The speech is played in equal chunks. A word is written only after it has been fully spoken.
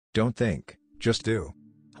Don't think, just do.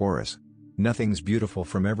 Horace. Nothing's beautiful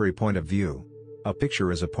from every point of view. A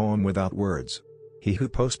picture is a poem without words. He who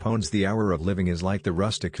postpones the hour of living is like the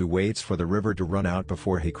rustic who waits for the river to run out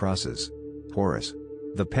before he crosses. Horace.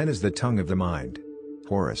 The pen is the tongue of the mind.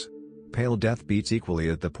 Horace. Pale death beats equally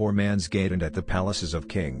at the poor man's gate and at the palaces of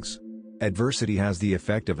kings. Adversity has the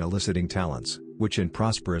effect of eliciting talents, which in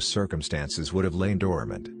prosperous circumstances would have lain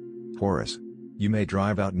dormant. Horace. You may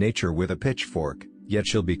drive out nature with a pitchfork, yet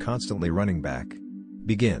she'll be constantly running back.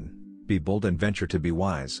 Begin, be bold and venture to be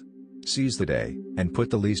wise. Seize the day, and put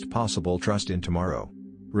the least possible trust in tomorrow.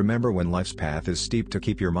 Remember when life's path is steep to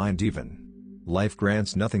keep your mind even. Life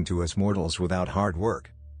grants nothing to us mortals without hard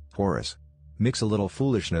work. Horace. Mix a little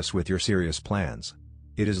foolishness with your serious plans.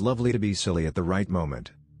 It is lovely to be silly at the right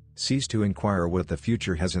moment. Cease to inquire what the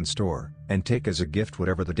future has in store, and take as a gift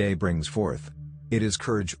whatever the day brings forth. It is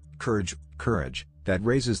courage, courage, courage, that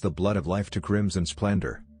raises the blood of life to crimson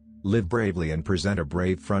splendor. Live bravely and present a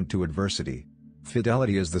brave front to adversity.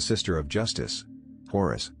 Fidelity is the sister of justice.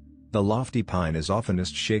 Horace. The lofty pine is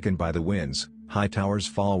oftenest shaken by the winds, high towers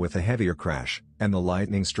fall with a heavier crash, and the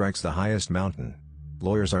lightning strikes the highest mountain.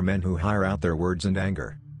 Lawyers are men who hire out their words and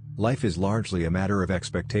anger. Life is largely a matter of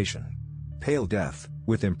expectation. Pale death,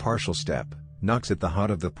 with impartial step, knocks at the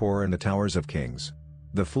hut of the poor and the towers of kings.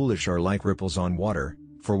 The foolish are like ripples on water,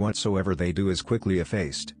 for whatsoever they do is quickly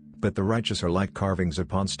effaced, but the righteous are like carvings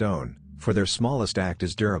upon stone, for their smallest act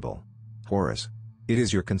is durable. Horace. It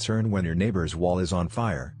is your concern when your neighbor's wall is on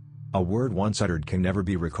fire. A word once uttered can never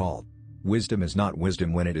be recalled. Wisdom is not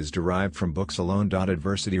wisdom when it is derived from books alone.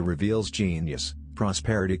 Adversity reveals genius,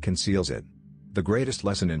 prosperity conceals it. The greatest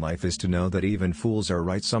lesson in life is to know that even fools are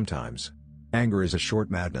right sometimes. Anger is a short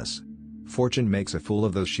madness. Fortune makes a fool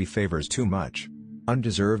of those she favors too much.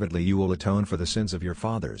 Undeservedly you will atone for the sins of your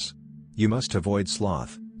fathers. You must avoid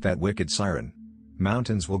sloth, that wicked siren.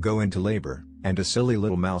 Mountains will go into labor, and a silly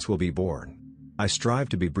little mouse will be born. I strive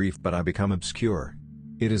to be brief but I become obscure.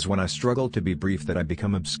 It is when I struggle to be brief that I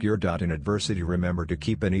become obscure. In adversity remember to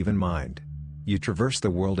keep an even mind. You traverse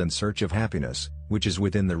the world in search of happiness, which is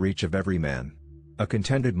within the reach of every man. A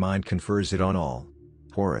contented mind confers it on all.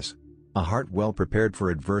 Horace. A heart well prepared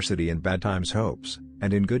for adversity in bad times hopes,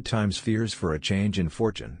 and in good times fears for a change in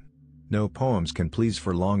fortune. No poems can please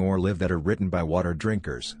for long or live that are written by water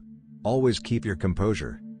drinkers. Always keep your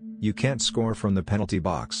composure. You can't score from the penalty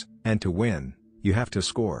box, and to win, you have to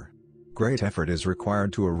score. Great effort is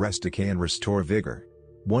required to arrest decay and restore vigor.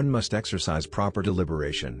 One must exercise proper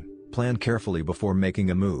deliberation, plan carefully before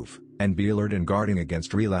making a move, and be alert in guarding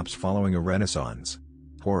against relapse following a renaissance.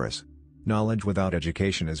 Horace. Knowledge without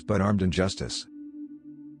education is but armed injustice.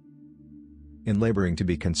 In laboring to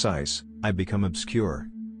be concise, I become obscure.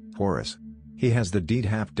 Horace. He has the deed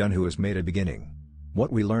half done who has made a beginning.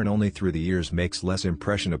 What we learn only through the years makes less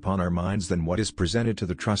impression upon our minds than what is presented to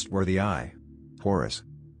the trustworthy eye. Horace.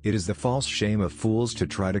 It is the false shame of fools to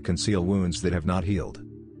try to conceal wounds that have not healed.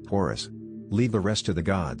 Horace. Leave the rest to the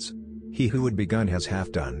gods. He who had begun has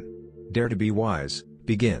half done. Dare to be wise,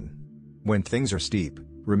 begin. When things are steep,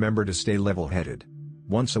 remember to stay level-headed.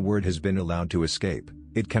 Once a word has been allowed to escape,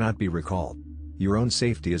 it cannot be recalled. Your own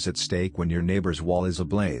safety is at stake when your neighbor's wall is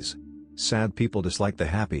ablaze. Sad people dislike the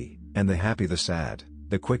happy, and the happy the sad,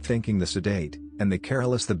 the quick-thinking the sedate, and the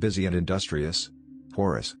careless the busy and industrious.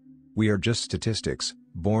 Horace. We are just statistics,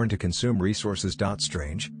 born to consume resources.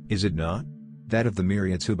 Strange, is it not? That of the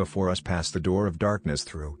myriads who before us pass the door of darkness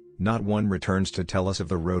through, not one returns to tell us of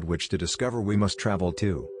the road which to discover we must travel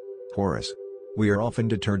to. Horace. We are often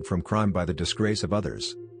deterred from crime by the disgrace of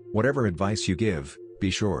others. Whatever advice you give, be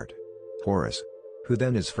short. Horace. Who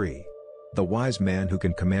then is free? The wise man who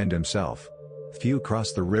can command himself. Few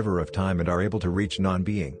cross the river of time and are able to reach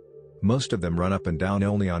non-being. Most of them run up and down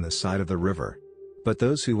only on the side of the river. But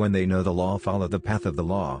those who when they know the law follow the path of the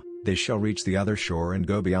law, they shall reach the other shore and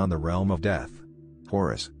go beyond the realm of death.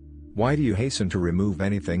 Horace. Why do you hasten to remove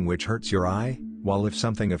anything which hurts your eye, while if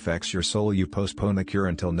something affects your soul you postpone the cure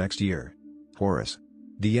until next year? Horace.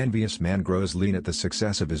 The envious man grows lean at the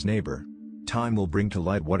success of his neighbor. Time will bring to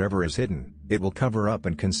light whatever is hidden, it will cover up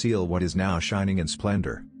and conceal what is now shining in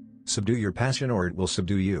splendor. Subdue your passion or it will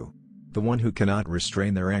subdue you. The one who cannot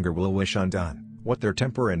restrain their anger will wish undone what their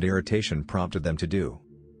temper and irritation prompted them to do.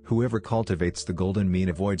 Whoever cultivates the golden mean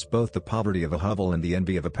avoids both the poverty of a hovel and the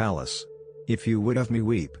envy of a palace. If you would of me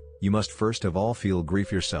weep, you must first of all feel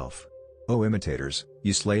grief yourself. O imitators,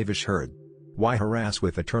 you slavish herd! Why harass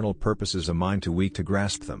with eternal purposes a mind too weak to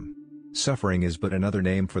grasp them? Suffering is but another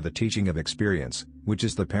name for the teaching of experience, which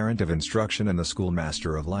is the parent of instruction and the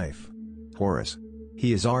schoolmaster of life. Horace.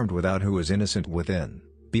 He is armed without who is innocent within.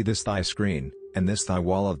 Be this thy screen, and this thy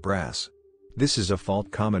wall of brass. This is a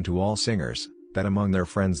fault common to all singers, that among their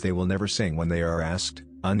friends they will never sing when they are asked;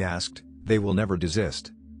 unasked, they will never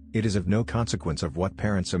desist. It is of no consequence of what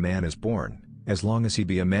parents a man is born, as long as he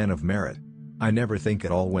be a man of merit. I never think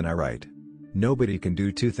at all when I write. Nobody can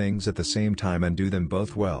do two things at the same time and do them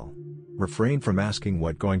both well. Refrain from asking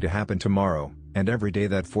what going to happen tomorrow, and every day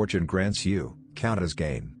that fortune grants you, count as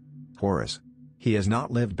gain. Horace. He has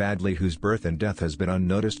not lived badly whose birth and death has been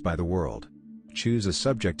unnoticed by the world. Choose a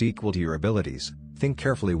subject equal to your abilities, think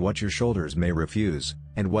carefully what your shoulders may refuse,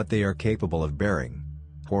 and what they are capable of bearing.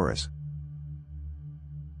 Horace.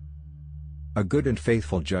 A good and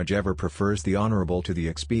faithful judge ever prefers the honorable to the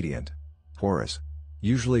expedient. Horace.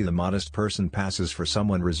 Usually the modest person passes for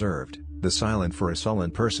someone reserved, the silent for a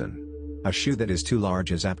sullen person. A shoe that is too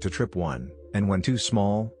large is apt to trip one, and when too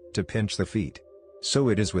small, to pinch the feet. So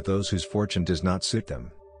it is with those whose fortune does not suit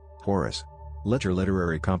them. Horace. Let your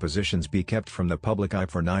literary compositions be kept from the public eye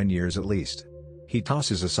for 9 years at least. He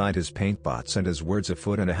tosses aside his paintpots and his words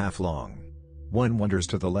 1.5 feet long. One wanders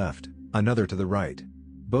to the left, another to the right.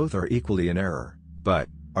 Both are equally in error, but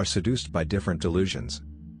are seduced by different delusions.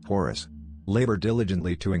 Horace. Labor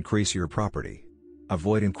diligently to increase your property.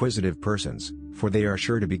 Avoid inquisitive persons, for they are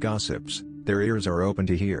sure to be gossips. Their ears are open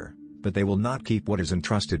to hear, but they will not keep what is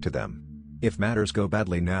entrusted to them. If matters go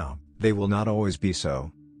badly now, they will not always be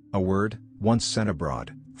so. A word, once sent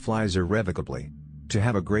abroad, flies irrevocably. To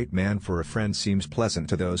have a great man for a friend seems pleasant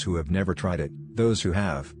to those who have never tried it; those who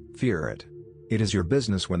have, fear it. It is your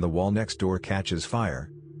business when the wall next door catches fire.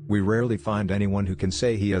 We rarely find anyone who can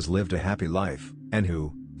say he has lived a happy life, and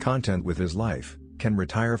who, content with his life, can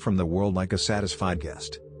retire from the world like a satisfied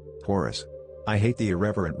guest. Horace. I hate the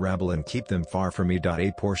irreverent rabble and keep them far from me.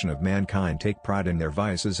 A portion of mankind take pride in their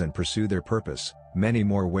vices and pursue their purpose, many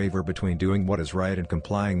more waver between doing what is right and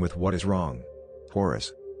complying with what is wrong.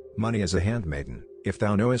 Horace. Money is a handmaiden, if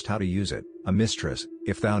thou knowest how to use it, a mistress,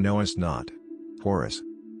 if thou knowest not. Horace.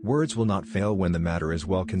 Words will not fail when the matter is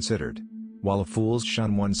well considered. While fools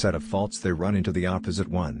shun one set of faults they run into the opposite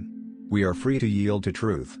one. We are free to yield to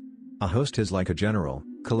truth. A host is like a general,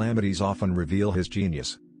 calamities often reveal his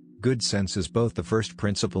genius. Good sense is both the first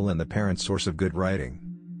principle and the parent source of good writing.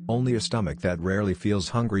 Only a stomach that rarely feels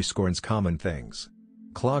hungry scorns common things.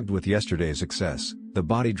 Clogged with yesterday's excess, the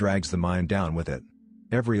body drags the mind down with it.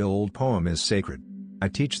 Every old poem is sacred. I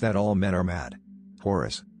teach that all men are mad.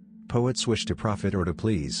 Horace. Poets wish to profit or to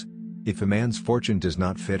please. If a man's fortune does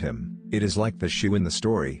not fit him, it is like the shoe in the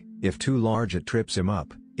story: if too large it trips him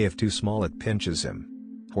up, if too small it pinches him.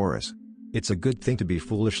 Horace. It's a good thing to be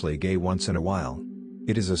foolishly gay once in a while.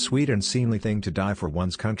 It is a sweet and seemly thing to die for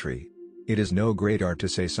one's country. It is no great art to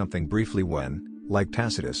say something briefly when, like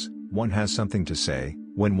Tacitus, one has something to say;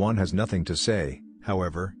 when one has nothing to say,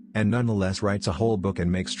 however, and nonetheless writes a whole book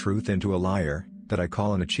and makes truth into a liar, that I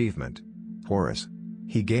call an achievement. Horace.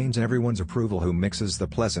 He gains everyone's approval who mixes the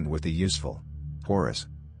pleasant with the useful. Horace.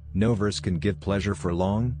 No verse can give pleasure for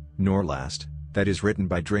long, nor last, that is written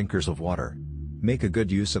by drinkers of water. Make a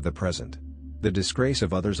good use of the present. The disgrace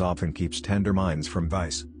of others often keeps tender minds from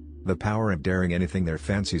vice. The power of daring anything their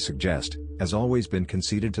fancy suggest, has always been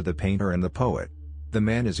conceded to the painter and the poet. The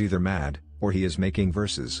man is either mad, or he is making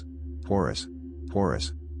verses. Horace.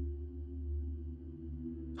 Horace.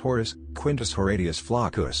 Horace, Quintus Horatius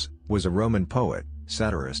Flaccus, was a Roman poet,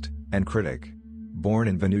 satirist, and critic. Born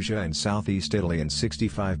in Venusia in southeast Italy in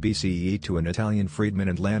 65 BCE to an Italian freedman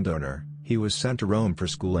and landowner, he was sent to Rome for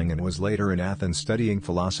schooling and was later in Athens studying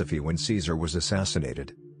philosophy when Caesar was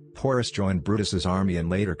assassinated. Horace joined Brutus's army and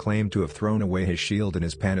later claimed to have thrown away his shield in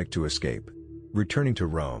his panic to escape. Returning to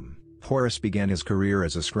Rome, Horace began his career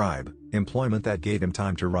as a scribe, employment that gave him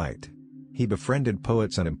time to write. He befriended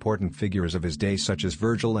poets and important figures of his day such as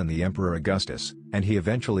Virgil and the Emperor Augustus, and he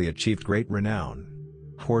eventually achieved great renown.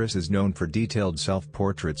 Horace is known for detailed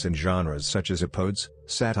self-portraits in genres such as epodes,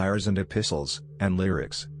 satires and epistles, and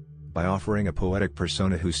lyrics. By offering a poetic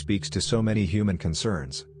persona who speaks to so many human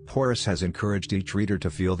concerns, Horace has encouraged each reader to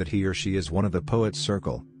feel that he or she is one of the poet's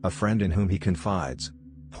circle, a friend in whom he confides.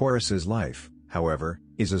 Horace's life, however,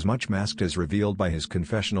 is as much masked as revealed by his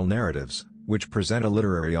confessional narratives, which present a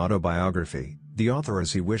literary autobiography, the author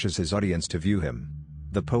as he wishes his audience to view him.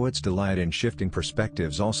 The poet's delight in shifting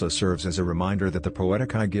perspectives also serves as a reminder that the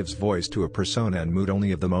poetic eye gives voice to a persona and mood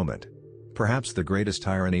only of the moment. Perhaps the greatest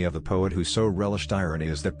irony of the poet who so relished irony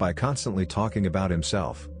is that by constantly talking about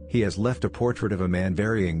himself, he has left a portrait of a man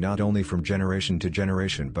varying not only from generation to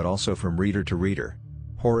generation but also from reader to reader.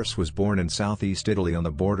 Horace was born in southeast Italy on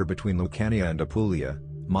the border between Lucania and Apulia,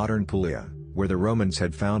 modern Puglia, where the Romans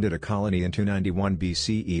had founded a colony in 291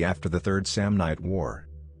 BCE after the Third Samnite War.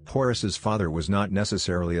 Horace's father was not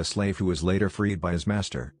necessarily a slave who was later freed by his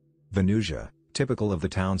master. Venusia, typical of the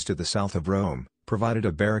towns to the south of Rome, provided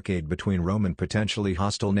a barricade between Rome and potentially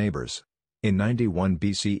hostile neighbors. In 91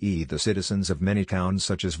 BCE the citizens of many towns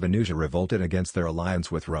such as Venusia revolted against their alliance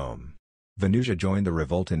with Rome. Venusia joined the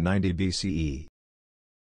revolt in 90 BCE.